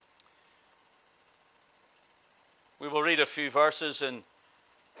We will read a few verses and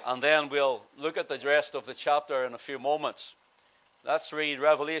then we'll look at the rest of the chapter in a few moments. Let's read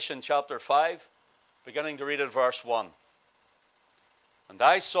Revelation chapter 5, beginning to read at verse 1. And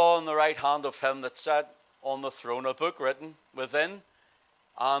I saw in the right hand of him that sat on the throne a book written within,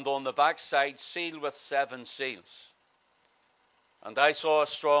 and on the backside sealed with 7 seals. And I saw a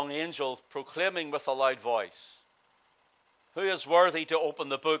strong angel proclaiming with a loud voice, Who is worthy to open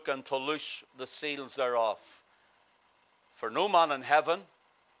the book and to loose the seals thereof? For no man in heaven,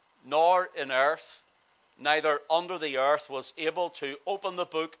 nor in earth, neither under the earth was able to open the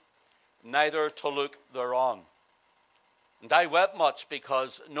book, neither to look thereon. And I wept much,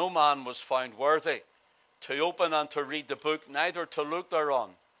 because no man was found worthy to open and to read the book, neither to look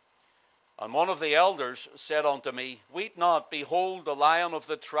thereon. And one of the elders said unto me, Weep not, behold, the Lion of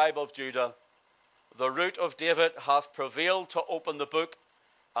the tribe of Judah, the Root of David, hath prevailed to open the book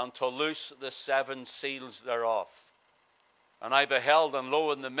and to loose the 7 seals thereof. And I beheld, and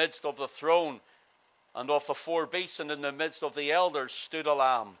lo, in the midst of the throne and of the 4 beasts, and in the midst of the elders, stood a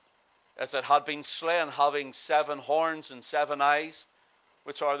lamb, as it had been slain, having 7 horns and 7 eyes,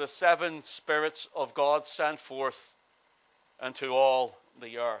 which are the 7 spirits of God sent forth into all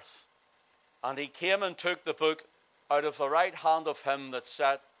the earth. And he came and took the book out of the right hand of him that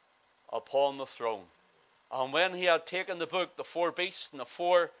sat upon the throne. And when he had taken the book, the 4 beasts and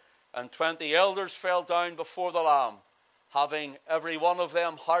the 24 elders fell down before the Lamb, having every one of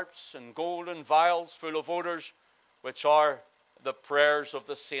them harps and golden vials full of odors, which are the prayers of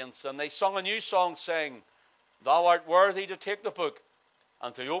the saints. And they sung a new song, saying, Thou art worthy to take the book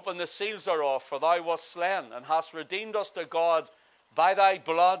and to open the seals thereof, for thou wast slain, and hast redeemed us to God by thy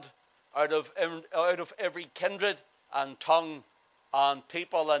blood out of every kindred and tongue and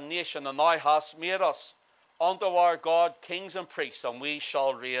people and nation, and thou hast made us unto our God kings and priests, and we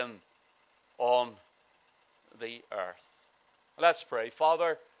shall reign on the earth. Let's pray.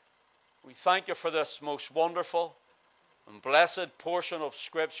 Father, we thank you for this most wonderful and blessed portion of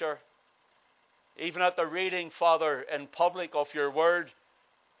Scripture. Even at the reading, Father, in public of your word,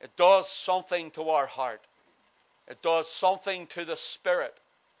 it does something to our heart. It does something to the spirit.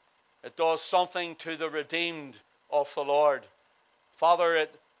 It does something to the redeemed of the Lord. Father,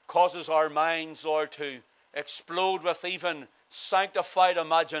 it causes our minds, Lord, to explode with even sanctified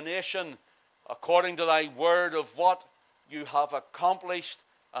imagination according to thy word of what you have accomplished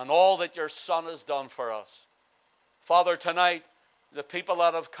and all that your Son has done for us. Father, tonight, the people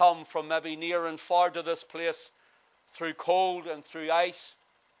that have come from maybe near and far to this place through cold and through ice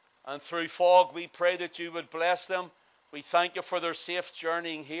and through fog, we pray that you would bless them. We thank you for their safe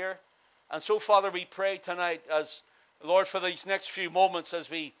journeying here. And so, Father, we pray tonight, as Lord, for these next few moments as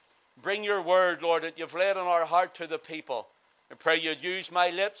we bring your word, Lord, that you've laid on our heart to the people. I pray you'd use my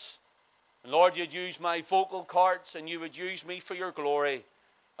lips, and Lord, you'd use my vocal cords, and you would use me for your glory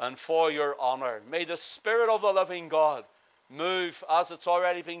and for your honor. May the Spirit of the living God move, as it's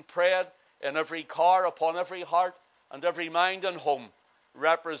already been prayed, in every car, upon every heart, and every mind and home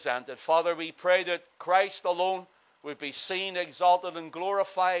represented. Father, we pray that Christ alone would be seen, exalted, and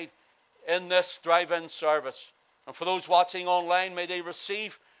glorified in this drive-in service. And for those watching online, may they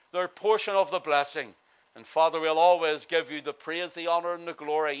receive their portion of the blessing. And Father, we'll always give you the praise, the honor, and the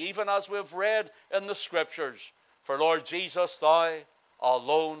glory, even as we've read in the Scriptures. For Lord Jesus, thou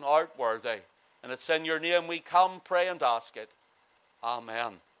alone art worthy. And it's in your name we come, pray, and ask it.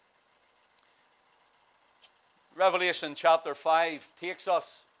 Amen. Revelation chapter 5 takes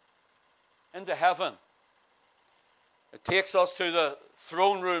us into heaven. It takes us to the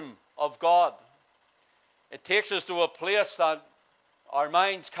throne room of God. It takes us to a place that our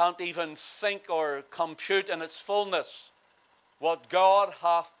minds can't even think or compute in its fullness what God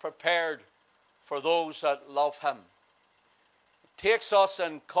hath prepared for those that love him. It takes us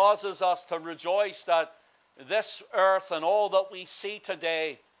and causes us to rejoice that this earth and all that we see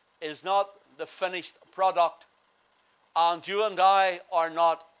today is not the finished product, and you and I are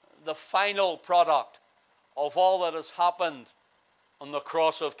not the final product of all that has happened on the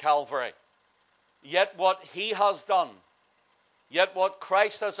cross of Calvary. Yet what he has done, yet what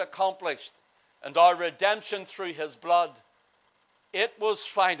Christ has accomplished, and our redemption through his blood, it was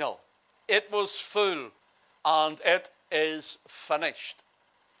final, it was full, and it is finished.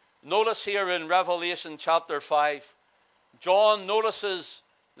 Notice here in Revelation chapter 5, John notices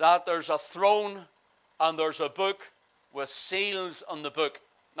that there's a throne and there's a book with seals on the book.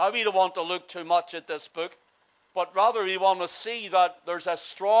 Now, we don't want to look too much at this book, but rather we want to see that there's a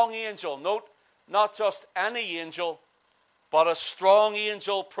strong angel. Note, not just any angel, but a strong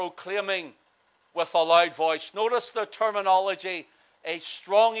angel proclaiming with a loud voice. Notice the terminology, a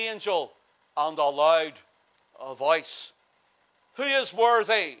strong angel and a loud voice. Who is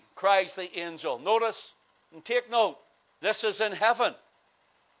worthy? Cries the angel. Notice and take note. This is in heaven.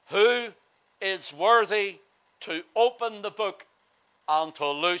 Who is worthy to open the book and to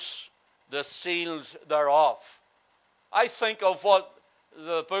loose the seals thereof? I think of what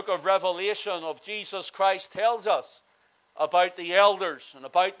the book of Revelation of Jesus Christ tells us about the elders and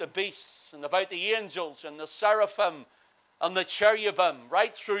about the beasts and about the angels and the seraphim and the cherubim.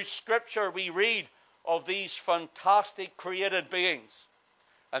 Right through Scripture we read of these fantastic created beings.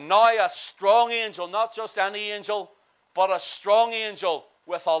 And now a strong angel, not just any angel, but a strong angel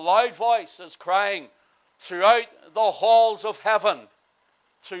with a loud voice is crying throughout the halls of heaven,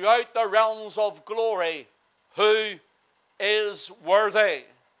 throughout the realms of glory, who is worthy?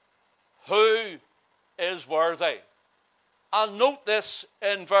 Who is worthy? And note this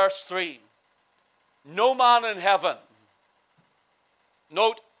in verse 3. No man in heaven,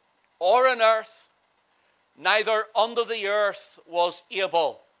 note, or in earth, neither under the earth was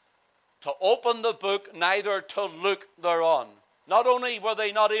able to open the book, neither to look thereon. Not only were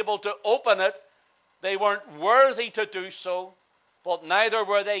they not able to open it, they weren't worthy to do so, but neither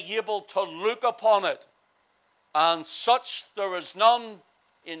were they able to look upon it. And such there was none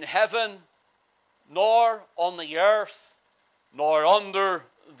in heaven, nor on the earth, nor under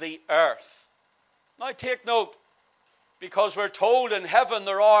the earth. Now take note, because we're told in heaven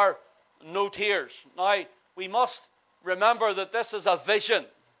there are no tears. Now, we must remember that this is a vision.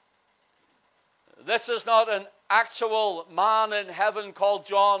 This is not an actual man in heaven called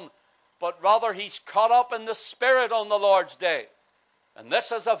John, but rather he's caught up in the Spirit on the Lord's day. And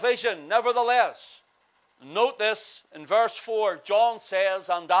this is a vision, nevertheless. Note this, in verse 4, John says,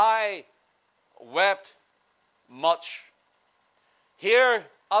 and I wept much. Here,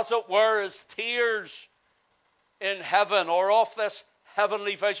 as it were, is tears in heaven, or of this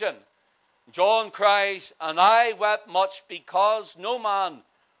heavenly vision. John cries, and I wept much because no man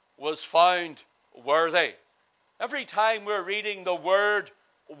was found worthy. Every time we're reading the word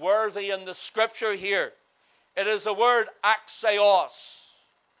worthy in the Scripture here, it is the word axios.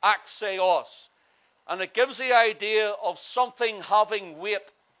 Axios. And it gives the idea of something having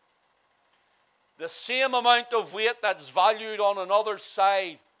weight. The same amount of weight that's valued on another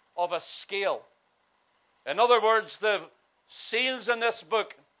side of a scale. In other words, the seals in this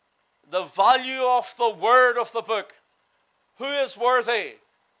book, the value of the word of the book. Who is worthy?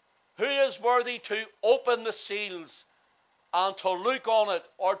 Who is worthy to open the seals and to look on it,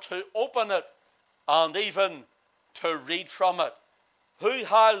 or to open it and even to read from it? Who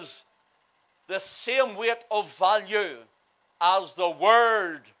has the same weight of value as the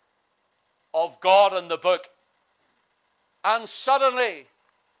word of God in the book? And suddenly,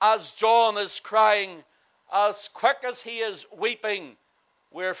 as John is crying, as quick as he is weeping,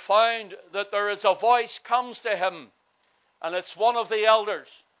 we're found that there is a voice comes to him, and it's one of the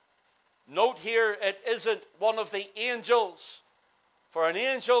elders. Note here, it isn't one of the angels, for an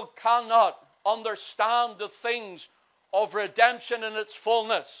angel cannot understand the things of redemption in its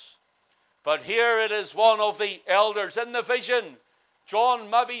fullness. But here it is one of the elders. In the vision, John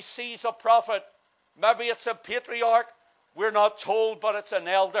maybe sees a prophet, maybe it's a patriarch, we're not told, but it's an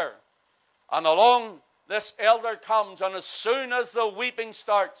elder. And along this elder comes, and as soon as the weeping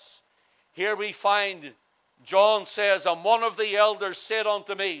starts, here we find, John says, and one of the elders said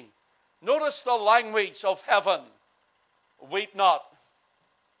unto me, notice the language of heaven, weep not,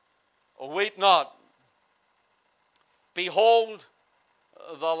 weep not. Behold,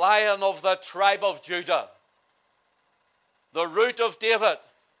 the Lion of the tribe of Judah, the Root of David,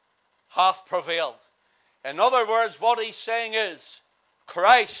 hath prevailed. In other words, what he's saying is,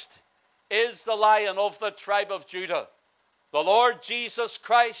 Christ is the Lion of the tribe of Judah. The Lord Jesus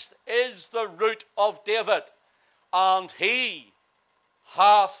Christ is the Root of David, and he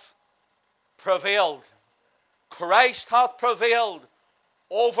hath prevailed. Christ hath prevailed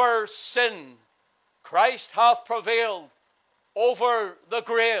over sin. Christ hath prevailed over the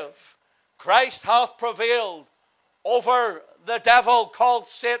grave. Christ hath prevailed over the devil called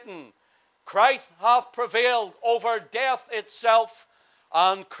Satan. Christ hath prevailed over death itself,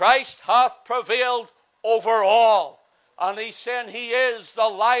 and Christ hath prevailed over all. And he's saying he is the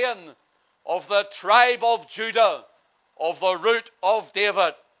Lion of the tribe of Judah, of the Root of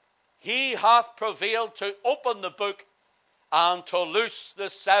David. He hath prevailed to open the book and to loose the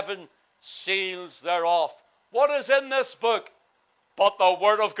 7 seals thereof. What is in this book but the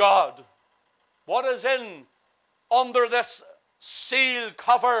Word of God? What is in under this seal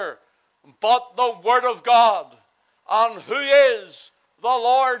cover but the Word of God? And who is the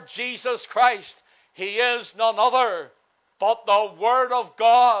Lord Jesus Christ? He is none other but the Word of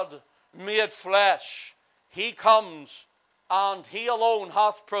God made flesh. he comes, and he alone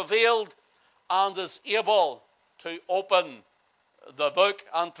hath prevailed and is able to open the book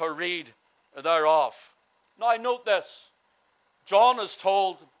and to read thereof. Now note this. John is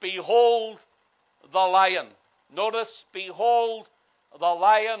told, behold the lion. Notice, behold the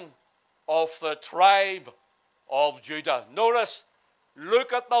lion of the tribe of Judah. Notice,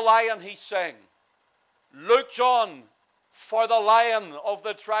 look at the lion he's saying. Look, John, for the lion of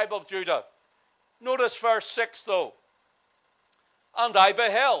the tribe of Judah. Notice verse 6 though. And I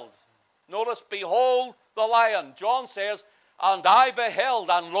beheld. Notice, behold the lion. John says, and I beheld,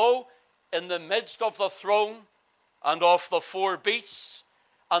 and lo, in the midst of the throne and of the four beasts,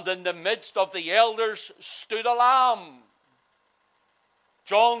 and in the midst of the elders stood a lamb.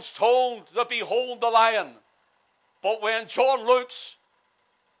 John's told to behold the lion. But when John looks,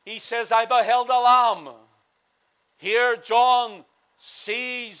 he says, I beheld a lamb. Here John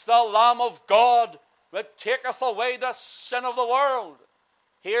sees the Lamb of God that taketh away the sin of the world.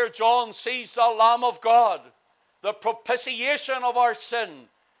 Here John sees the Lamb of God, the propitiation of our sin.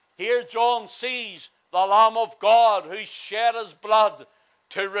 Here John sees the Lamb of God who shed his blood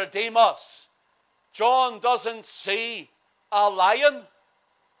to redeem us. John doesn't see a lion.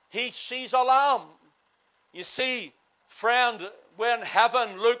 He sees a lamb. You see, friend, when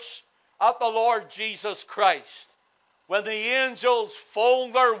heaven looks at the Lord Jesus Christ, when the angels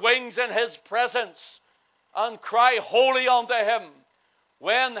fold their wings in his presence and cry holy unto him,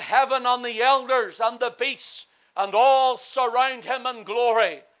 when heaven and the elders and the beasts and all surround him in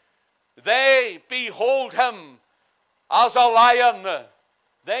glory, they behold him as a lion.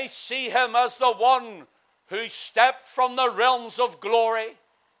 They see him as the one who stepped from the realms of glory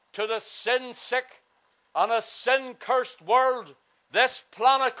to the sin-sick and a sin-cursed world, this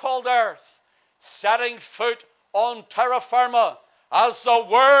planet called Earth, setting foot on terra firma as the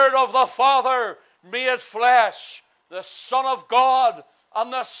Word of the Father made flesh, the Son of God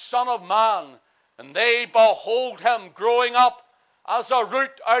and the Son of Man. And they behold him growing up as a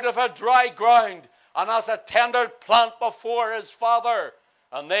root out of a dry ground and as a tender plant before his Father.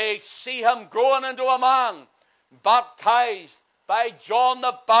 And they see him growing into a man, baptized by John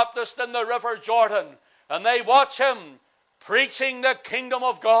the Baptist in the river Jordan. And they watch him preaching the kingdom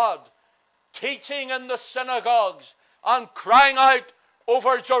of God, teaching in the synagogues and crying out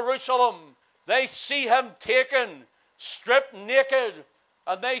over Jerusalem. They see him taken, stripped naked,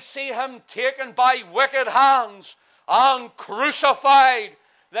 and they see him taken by wicked hands and crucified.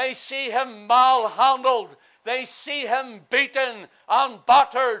 They see him malhandled. They see him beaten and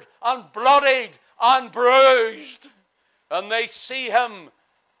battered and bloodied and bruised. And they see him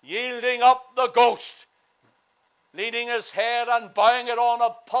yielding up the ghost, leaning his head and bowing it on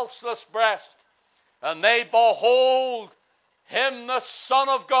a pulseless breast. And they behold him, the Son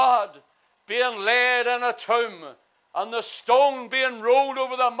of God, being laid in a tomb, and the stone being rolled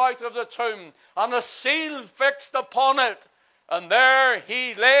over the mouth of the tomb, and a seal fixed upon it. And there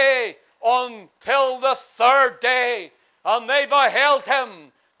he lay until the third day. And they beheld him,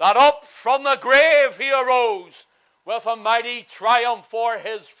 that up from the grave he arose, with a mighty triumph for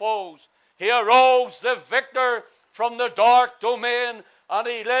his foes. He arose the victor from the dark domain, and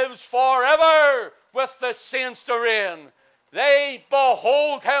he lives forever with the saints to reign. They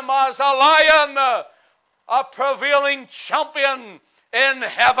behold him as a lion, a prevailing champion in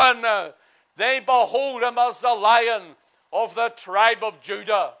heaven. They behold him as the lion of the tribe of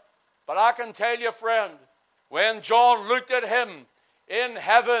Judah. But I can tell you, friend, when John looked at him in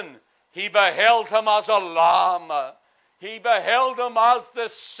heaven, he beheld him as a lamb. He beheld him as the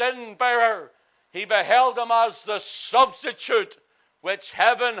sin bearer. He beheld him as the substitute which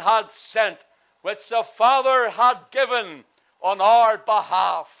heaven had sent, which the Father had given on our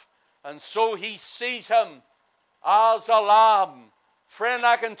behalf. And so he sees him as a lamb. Friend,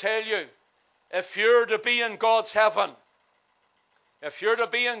 I can tell you, if you're to be in God's heaven, if you're to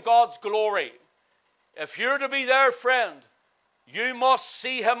be in God's glory, if you're to be there, friend, you must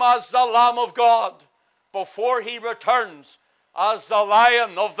see him as the Lamb of God before he returns as the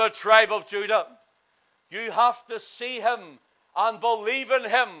Lion of the tribe of Judah. You have to see him and believe in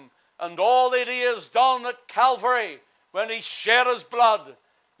him and all that he has done at Calvary when he shed his blood.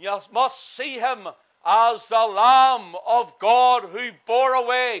 You must see him as the Lamb of God who bore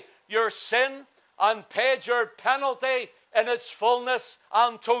away your sin and paid your penalty in its fullness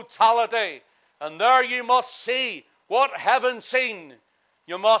and totality. And there you must see what heaven seen.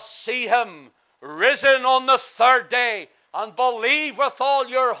 You must see him risen on the third day and believe with all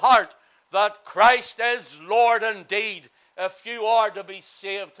your heart that Christ is Lord indeed, if you are to be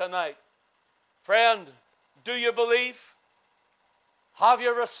saved tonight. Friend, do you believe? Have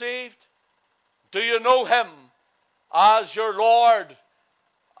you received? Do you know him as your Lord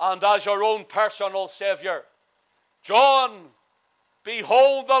and as your own personal Savior? John,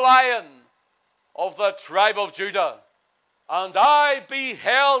 behold the Lion of the tribe of Judah. And I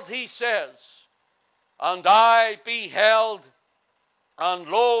beheld, he says, and I beheld, and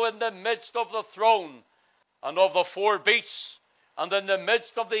lo, in the midst of the throne and of the four beasts, and in the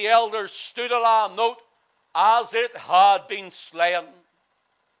midst of the elders stood a lamb, note, as it had been slain.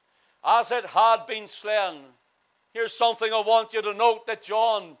 As it had been slain. Here's something I want you to note that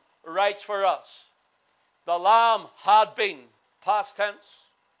John writes for us. The lamb had been, past tense.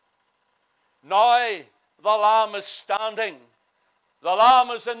 Now the lamb is standing. The lamb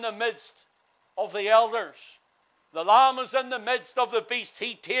is in the midst of the elders. The lamb is in the midst of the beast.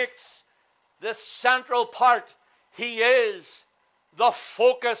 He takes this central part. He is the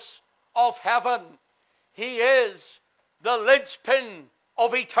focus of heaven. He is the linchpin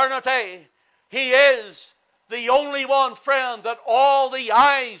of eternity. He is the only one, friend, that all the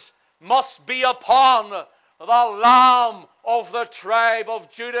eyes must be upon. The Lamb of the tribe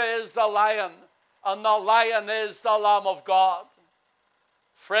of Judah is the Lion, and the Lion is the Lamb of God.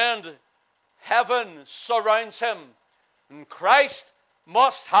 Friend, heaven surrounds him, and Christ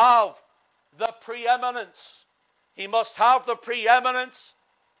must have the preeminence. He must have the preeminence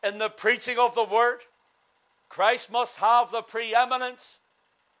in the preaching of the word. Christ must have the preeminence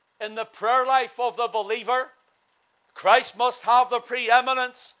in the prayer life of the believer. Christ must have the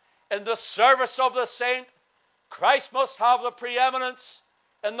preeminence in the service of the saint. Christ must have the preeminence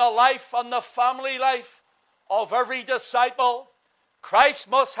in the life and the family life of every disciple. Christ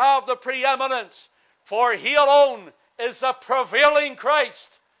must have the preeminence, for he alone is the prevailing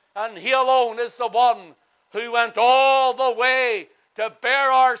Christ, and he alone is the one who went all the way to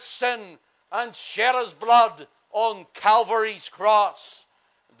bear our sin and shed his blood on Calvary's cross.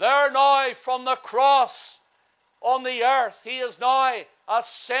 There now from the cross on the earth, he is now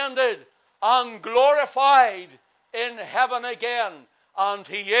ascended and glorified in heaven again. And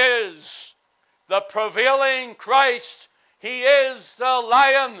he is the prevailing Christ. He is the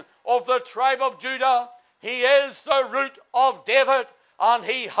Lion of the tribe of Judah. He is the Root of David. And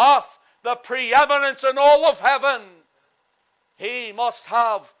he hath the preeminence in all of heaven. He must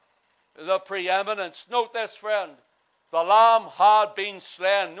have the preeminence. Note this, friend. The Lamb had been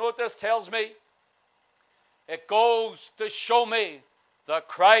slain. Note this tells me. It goes to show me that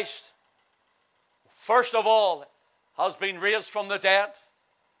Christ, first of all, has been raised from the dead.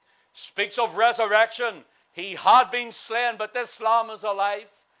 Speaks of resurrection. He had been slain, but this Lamb is alive.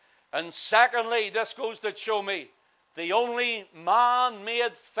 And secondly, this goes to show me the only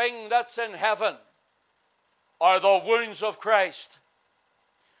man-made thing that's in heaven are the wounds of Christ.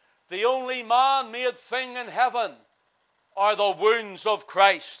 The only man-made thing in heaven are the wounds of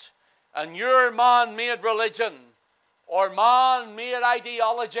Christ. And your man-made religion, or man-made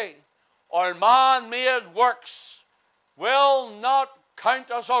ideology, or man-made works will not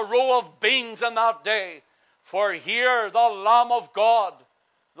count as a row of beans in that day. For here the Lamb of God,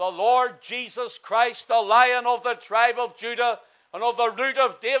 the Lord Jesus Christ, the Lion of the tribe of Judah and of the Root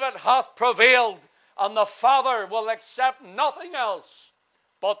of David, hath prevailed, and the Father will accept nothing else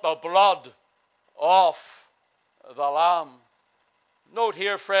but the blood of the Lamb. Note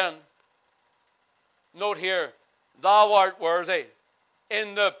here, friend. Note here, thou art worthy.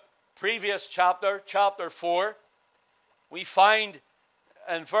 In the previous chapter, chapter 4, we find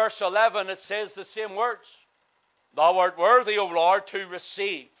in verse 11 it says the same words. Thou art worthy, O Lord, to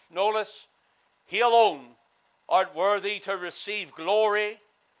receive. Notice, he alone art worthy to receive glory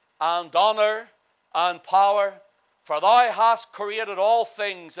and honor and power. For thou hast created all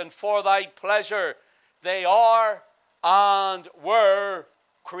things, and for thy pleasure they are and were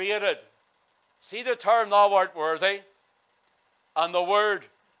created. See the term, thou art worthy, and the word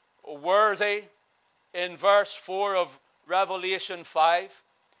worthy in verse 4 of Revelation 5.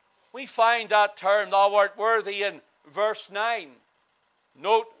 We find that term, thou art worthy, in verse 9.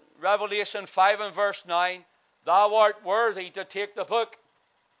 Note Revelation 5 and verse 9. Thou art worthy to take the book.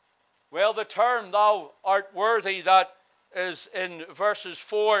 Well, the term thou art worthy that is in verses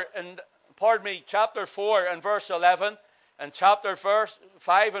 4 and chapter 4 and verse 11 and chapter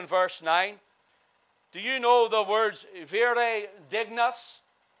 5 and verse 9. Do you know the words vere dignus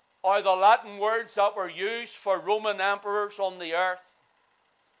are the Latin words that were used for Roman emperors on the earth?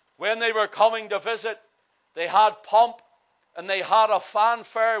 When they were coming to visit, they had pomp and they had a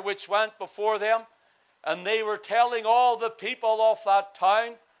fanfare which went before them, and they were telling all the people of that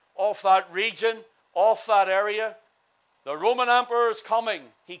town, of that region, of that area, the Roman emperor is coming.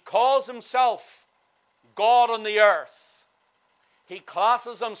 He calls himself God on the earth. He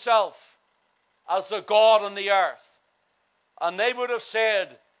classes himself as the God on the earth. And they would have said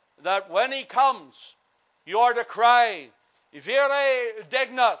that when he comes, you are to cry, Vere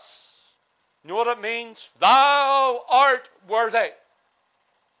dignus. You know what it means? Thou art worthy.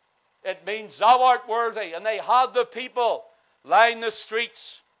 It means thou art worthy. And they had the people line the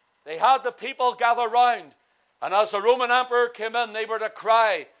streets. They had the people gather round. And as the Roman emperor came in, they were to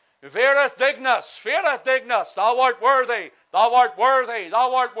cry, Verus dignus, verus dignus, thou art worthy, thou art worthy,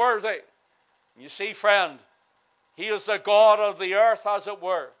 thou art worthy. You see, friend, he is the God of the earth, as it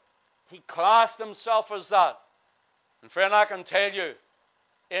were. He classed himself as that. And friend, I can tell you,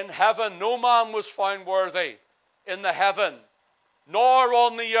 in heaven no man was found worthy in the heaven, nor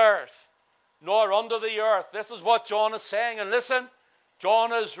on the earth, nor under the earth. This is what John is saying. And listen,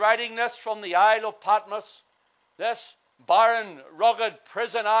 John is writing this from the Isle of Patmos, this barren, rugged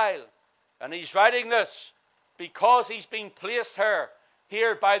prison isle. And he's writing this because he's been placed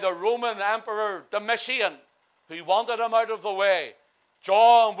here by the Roman Emperor Domitian, who wanted him out of the way.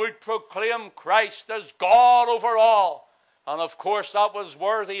 John would proclaim Christ as God over all. And of course that was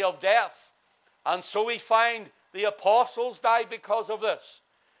worthy of death. And so we find the apostles died because of this.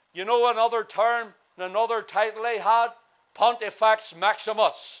 You know another term, another title they had? Pontifex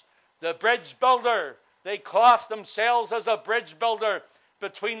Maximus, the bridge builder. They classed themselves as a bridge builder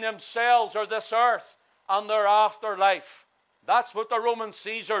between themselves or this earth and their afterlife. That's what the Roman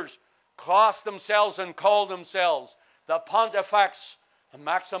Caesars classed themselves and called themselves, the Pontifex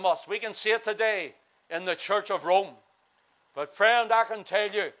Maximus. We can see it today in the Church of Rome. But friend, I can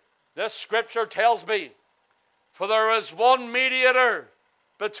tell you, this scripture tells me, for there is one mediator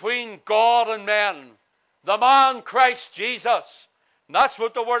between God and men, the man Christ Jesus. And that's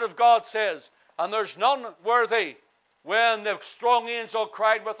what the Word of God says. And there's none worthy. When the strong angel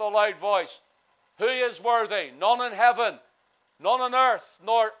cried with a loud voice, who is worthy? None in heaven, none on earth,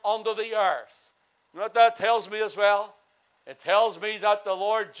 nor under the earth. You know what that tells me as well? It tells me that the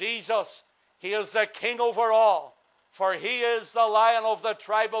Lord Jesus, he is the King over all. For he is the Lion of the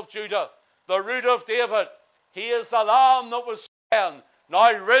tribe of Judah, the Root of David. He is the Lamb that was slain,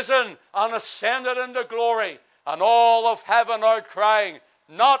 now risen and ascended into glory. And all of heaven are crying,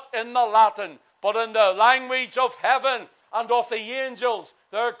 not in the Latin, but in the language of heaven and of the angels.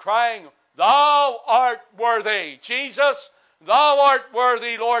 They're crying, thou art worthy, Jesus. Thou art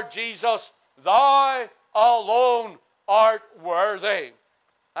worthy, Lord Jesus. Thou alone art worthy.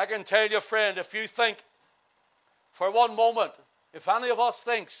 I can tell you, friend, if you think for one moment, if any of us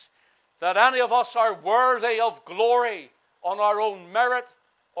thinks that any of us are worthy of glory on our own merit,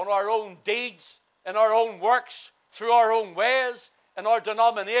 on our own deeds, in our own works, through our own ways, in our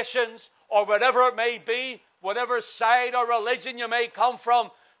denominations, or whatever it may be, whatever side or religion you may come from,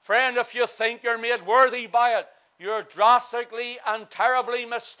 friend, if you think you're made worthy by it, you're drastically and terribly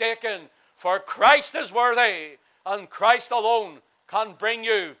mistaken. For Christ is worthy, and Christ alone can bring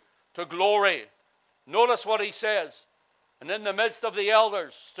you to glory. Notice what he says. And in the midst of the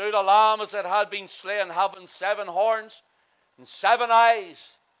elders stood a lamb as it had been slain, having 7 horns and 7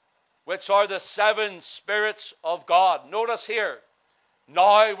 eyes, which are the 7 spirits of God. Notice here,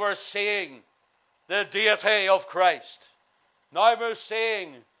 now we're seeing the deity of Christ. Now we're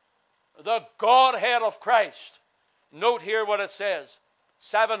seeing the Godhead of Christ. Note here what it says.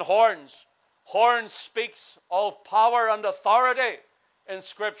 7 horns. Horns speaks of power and authority in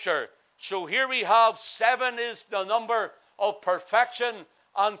Scripture. So here we have 7 is the number of perfection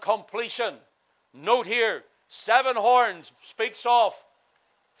and completion. Note here, 7 horns speaks of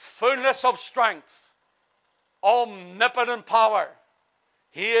fullness of strength, omnipotent power.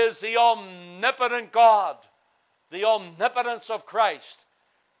 He is the omnipotent God, the omnipotence of Christ.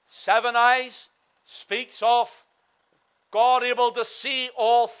 7 eyes speaks of God able to see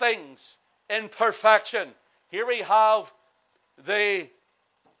all things in perfection. Here we have the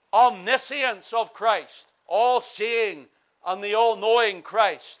omniscience of Christ, all-seeing and the all-knowing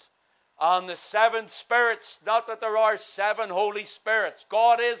Christ. And the 7 spirits, not that there are 7 Holy Spirits.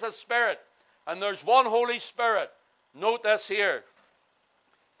 God is a spirit, and there's one Holy Spirit. Note this here.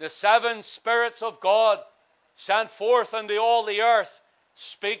 The 7 spirits of God sent forth into all the earth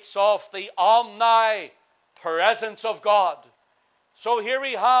speaks of the omnipresence of God. So here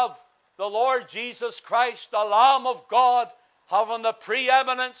we have the Lord Jesus Christ, the Lamb of God, having the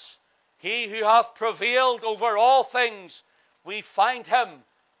preeminence. He who hath prevailed over all things. We find him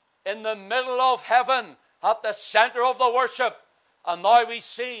in the middle of heaven, at the center of the worship. And now we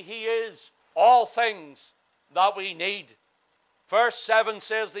see he is all things that we need. Verse 7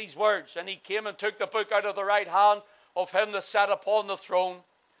 says these words, and he came and took the book out of the right hand of him that sat upon the throne.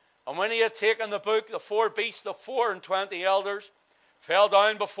 And when he had taken the book, the 4 beasts, the 24 elders, fell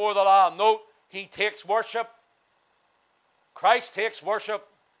down before the Lamb. Note, He takes worship. Christ takes worship.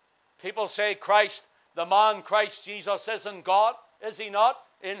 People say Christ, the man Christ Jesus, isn't God. Is he not?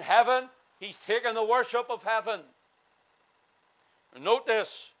 In heaven, he's taken the worship of heaven. Note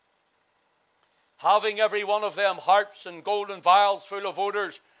this. Having every one of them harps and golden vials full of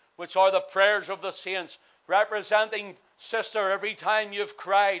odors, which are the prayers of the saints, representing, sister, every time you've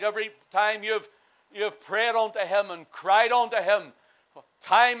cried, every time you've prayed unto him and cried unto him,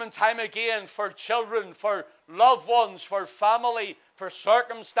 time and time again, for children, for loved ones, for family, for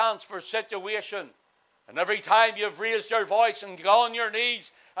circumstance, for situation. And every time you've raised your voice and gone on your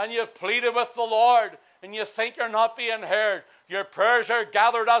knees and you've pleaded with the Lord and you think you're not being heard, your prayers are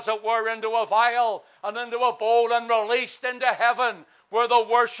gathered, as it were, into a vial and into a bowl and released into heaven, where the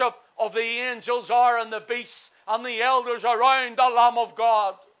worship of the angels are and the beasts and the elders around the Lamb of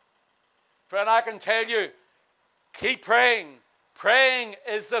God. Friend, I can tell you, keep praying. Praying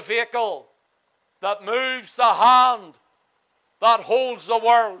is the vehicle that moves the hand that holds the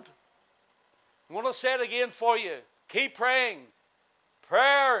world. I'm going to say it again for you. Keep praying.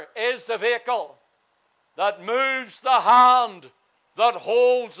 Prayer is the vehicle that moves the hand that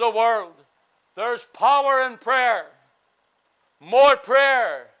holds the world. There's power in prayer. More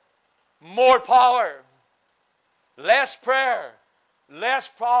prayer, more power. Less prayer, less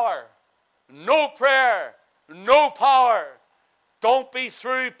power. No prayer, no power. Don't be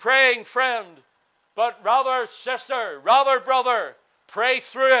through praying, friend, but rather, sister, rather, brother, pray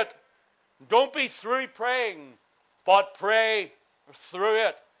through it. Don't be through praying, but pray through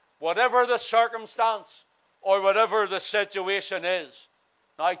it, whatever the circumstance or whatever the situation is.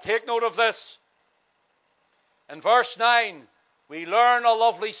 Now, take note of this. In verse 9, we learn a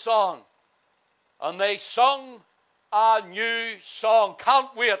lovely song. And they sung a new song.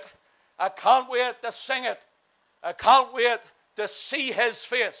 Can't wait. I can't wait to sing it. I can't wait to see his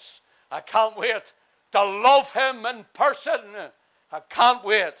face. I can't wait to love him in person. I can't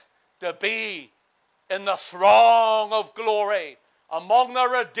wait to be in the throng of glory among the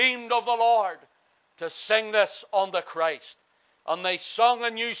redeemed of the Lord, to sing this unto Christ. And they sung a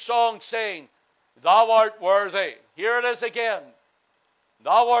new song, saying, Thou art worthy. Here it is again.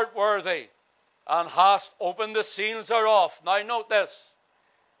 Thou art worthy, and hast opened the seals thereof. Now note this.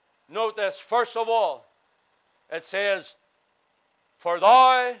 Note this. First of all, it says, For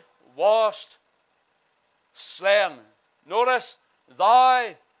thou wast slain. Notice, thou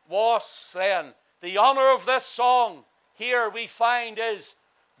wast slain. The honor of this song here we find is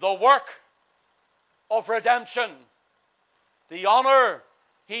the work of redemption. The honor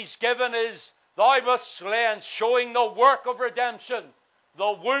he's given is thou wast slain, showing the work of redemption.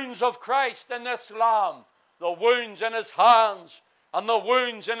 The wounds of Christ in this lamb, the wounds in his hands and the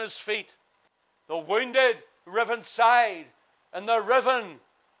wounds in his feet, the wounded riven side and the riven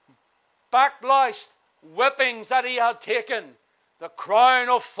backlashed whippings that he had taken, the crown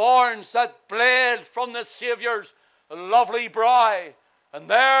of thorns that bled from the Saviour's lovely brow. And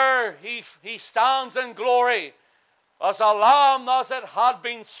there he stands in glory as a lamb as it had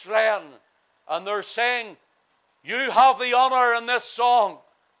been slain. And they're saying, You have the honor in this song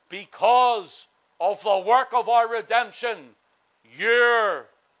because of the work of our redemption, your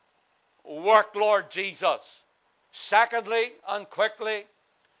work, Lord Jesus. Secondly, and quickly,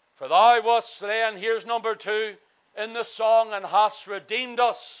 for thou wast slain, here's number 2 in the song, and hast redeemed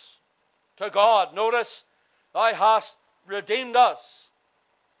us to God. Notice, thou hast redeemed us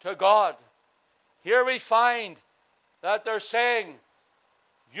to God. Here we find that they're saying,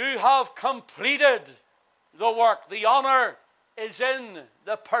 you have completed the work. The honor is in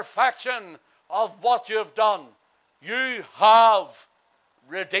the perfection of what you have done. You have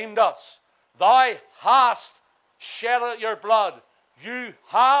redeemed us. Thou hast shed your blood. You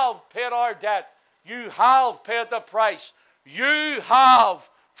have paid our debt. You have paid the price. You have,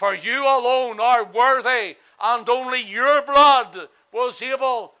 for you alone are worthy, and only your blood was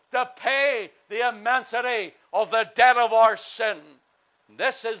able to pay the immensity of the debt of our sin.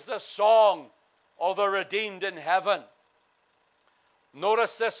 This is the song of the redeemed in heaven.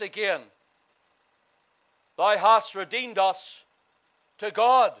 Notice this again. Thou hast redeemed us to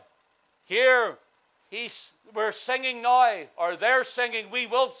God. Here we're singing now, or they're singing, we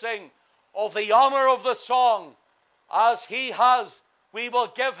will sing of the honor of the song. As he has, we will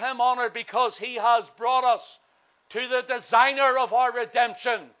give him honor because he has brought us to the designer of our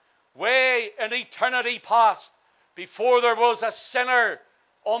redemption way in eternity past. Before there was a sinner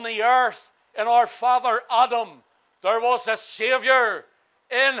on the earth in our father Adam, there was a Savior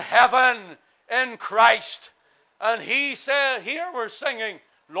in heaven in Christ. And he said, here we're singing,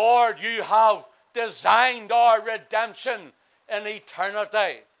 Lord, you have designed our redemption in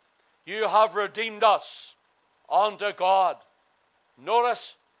eternity. You have redeemed us unto God.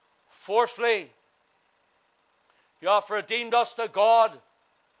 Notice, fourthly, you have redeemed us to God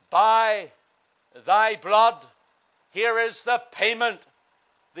by thy blood. Here is the payment.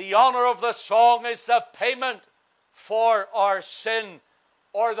 The honor of the song is the payment for our sin,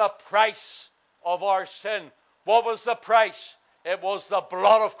 or the price of our sin. What was the price? It was the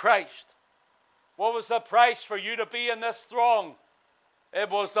blood of Christ. What was the price for you to be in this throng? It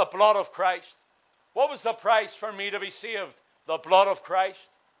was the blood of Christ. What was the price for me to be saved? The blood of Christ.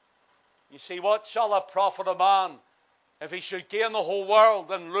 You see, what shall it profit a man if he should gain the whole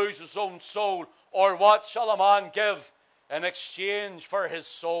world and lose his own soul? Or what shall a man give in exchange for his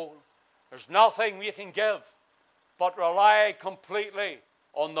soul? There's nothing we can give but rely completely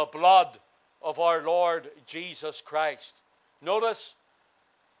on the blood of our Lord Jesus Christ. Notice,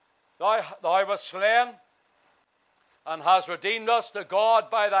 thou wast slain and hast redeemed us to God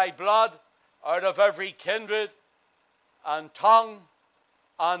by thy blood out of every kindred and tongue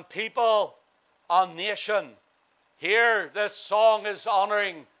and people and nation. Here this song is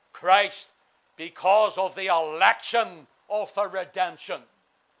honoring Christ because of the election of the redemption.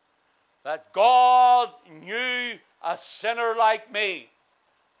 That God knew a sinner like me.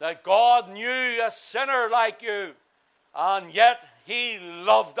 That God knew a sinner like you. And yet he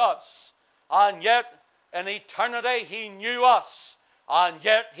loved us. And yet in eternity he knew us. And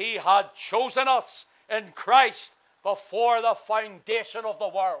yet he had chosen us in Christ before the foundation of the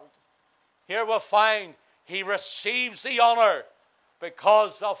world. Here we find he receives the honor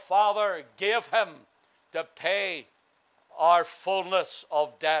because the Father gave him to pay our fullness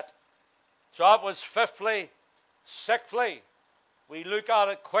of debt. So that was fifthly. Sixthly, we look at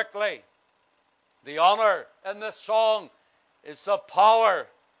it quickly. The honor in this song is the power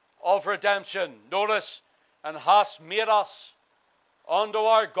of redemption. Notice, and hast made us unto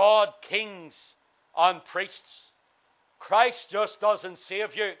our God kings and priests. Christ just doesn't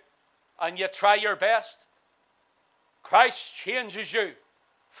save you and you try your best. Christ changes you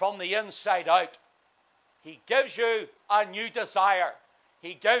from the inside out. He gives you a new desire.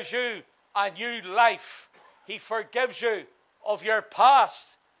 He gives you a new life. He forgives you of your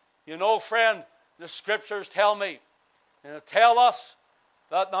past. You know, friend, the scriptures tell me, and tell us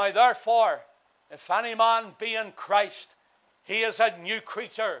that now therefore, if any man be in Christ, he is a new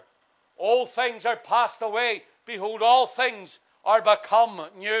creature. All things are passed away. Behold, all things are become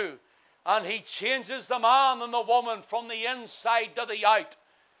new. And he changes the man and the woman from the inside to the out.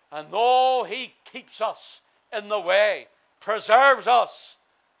 And though he keeps us in the way, preserves us,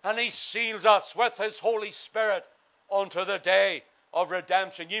 and he seals us with his Holy Spirit unto the day of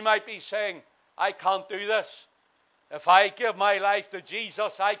redemption. You might be saying, I can't do this. If I give my life to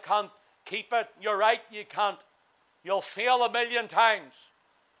Jesus, I can't keep it. You're right, you can't. You'll fail 1,000,000 times.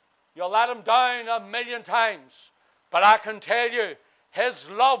 You'll let him down 1,000,000 times. But I can tell you, his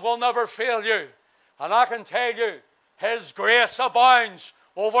love will never fail you. And I can tell you, his grace abounds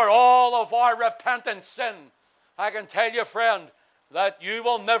over all of our repentant sin. I can tell you, friend, that you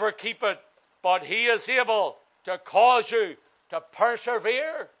will never keep it. But he is able to cause you to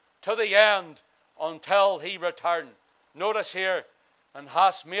persevere to the end until he return. Notice here, and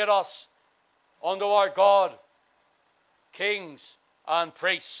hast made us unto our God kings and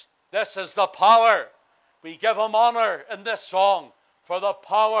priests. This is the power. We give him honor in this song for the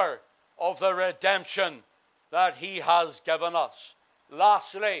power of the redemption that he has given us.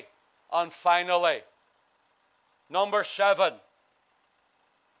 Lastly and finally, number 7.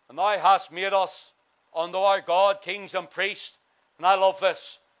 And thou hast made us unto our God kings and priests. And I love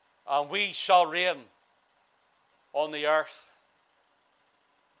this. And we shall reign on the earth.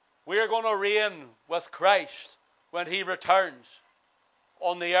 We are going to reign with Christ when he returns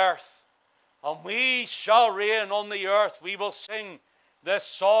on the earth. And we shall reign on the earth. We will sing this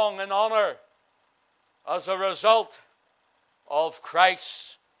song in honor as a result of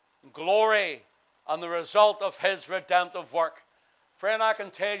Christ's glory and the result of his redemptive work. Friend, I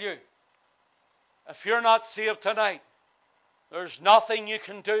can tell you, if you're not saved tonight, there's nothing you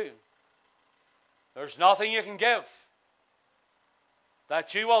can do. There's nothing you can give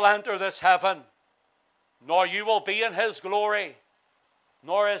that you will enter this heaven, nor you will be in his glory,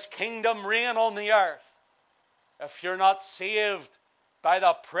 nor his kingdom reign on the earth, if you're not saved by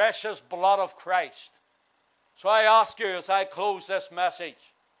the precious blood of Christ. So I ask you as I close this message,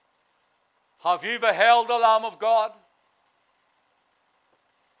 have you beheld the Lamb of God?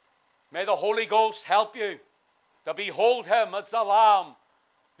 May the Holy Ghost help you to behold him as the Lamb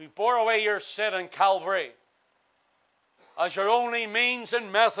who bore away your sin in Calvary. As your only means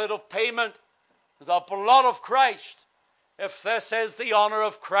and method of payment, the blood of Christ if this is the honor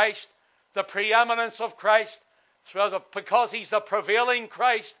of Christ, the preeminence of Christ, because he's the prevailing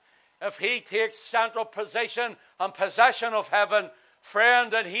Christ, if he takes central position and possession of heaven,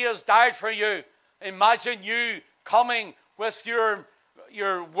 friend, and he has died for you, imagine you coming with your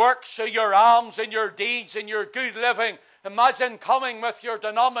works, or your alms, and your deeds, and your good living. Imagine coming with your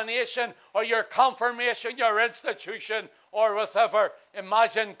denomination, or your confirmation, your institution, or whatever.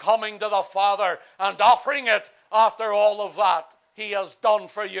 Imagine coming to the Father and offering it after all of that he has done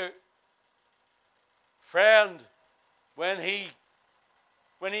for you. Friend, when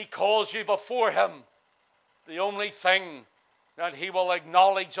he calls you before him, the only thing that he will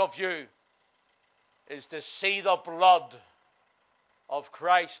acknowledge of you is to see the blood of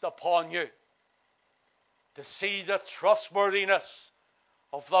Christ upon you, to see the trustworthiness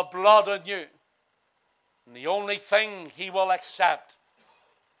of the blood in you. And the only thing he will accept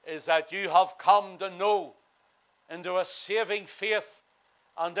is that you have come to know into a saving faith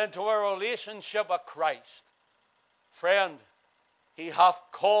and into a relationship with Christ. Friend, he hath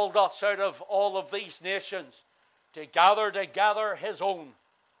called us out of all of these nations to gather together his own,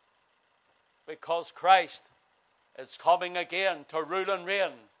 because Christ is coming again to rule and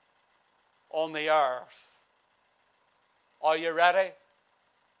reign on the earth. Are you ready?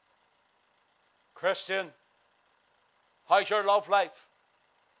 Christian, how's your love life?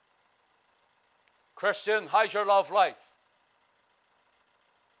 Christian, how's your love life?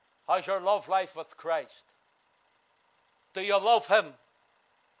 How's your love life with Christ? Do you love him?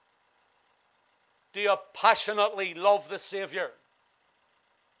 Do you passionately love the Savior?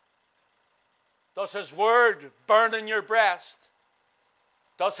 Does his word burn in your breast?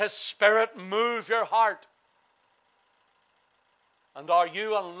 Does his spirit move your heart? And are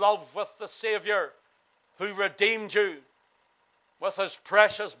you in love with the Savior who redeemed you with his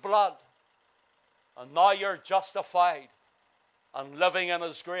precious blood? And now you're justified and living in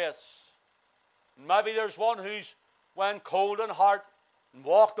his grace. Maybe there's one who's went cold in heart and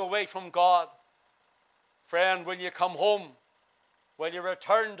walked away from God. Friend, when you come home, will you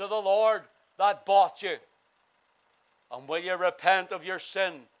return to the Lord that bought you? And will you repent of your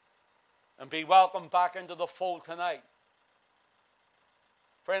sin and be welcomed back into the fold tonight?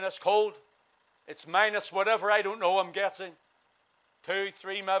 Friend, it's cold. It's minus whatever, I don't know, I'm guessing. 2,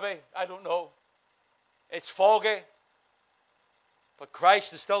 3 maybe, I don't know. It's foggy. But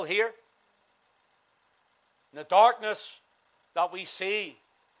Christ is still here. In the darkness that we see,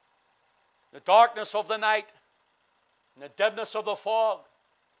 the darkness of the night, and the dimness of the fog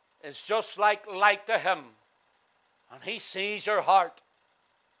is just like light to him. And he sees your heart.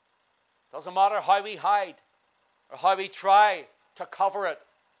 Doesn't matter how we hide or how we try to cover it.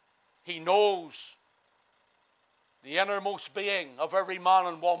 He knows the innermost being of every man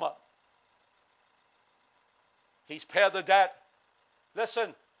and woman. He's paid the debt.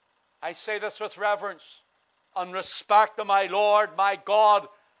 Listen, I say this with reverence and respect to my Lord, my God,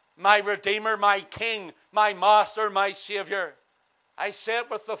 my Redeemer, my King, my Master, my Savior. I say it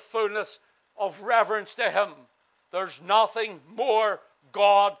with the fullness of reverence to him. There's nothing more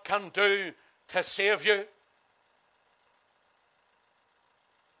God can do to save you,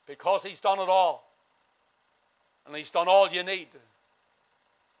 because he's done it all. And he's done all you need.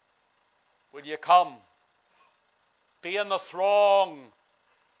 Will you come? Be in the throng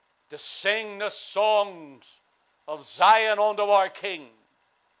to sing the songs of Zion unto our King.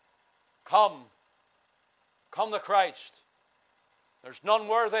 Come. Come to Christ. There's none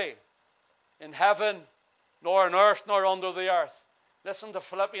worthy in heaven, nor on earth, nor under the earth. Listen to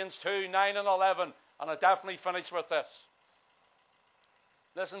Philippians 2, 9 and 11, and I definitely finish with this.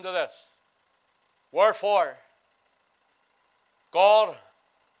 Listen to this. Wherefore, God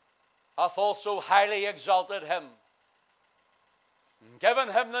hath also highly exalted him, and given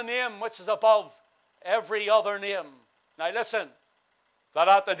him the name which is above every other name. Now listen, that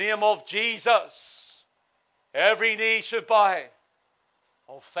at the name of Jesus, every knee should bow,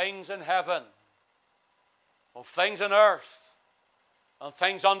 of things in heaven, of things in earth, and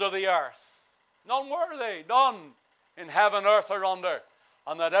things under the earth. None worthy, none in heaven, earth, or under.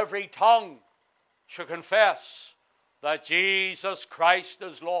 And that every tongue should confess that Jesus Christ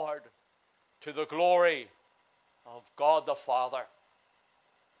is Lord, to the glory of God the Father.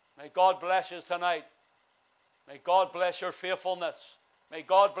 May God bless you tonight. May God bless your faithfulness. May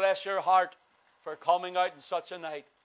God bless your heart for coming out in such a night.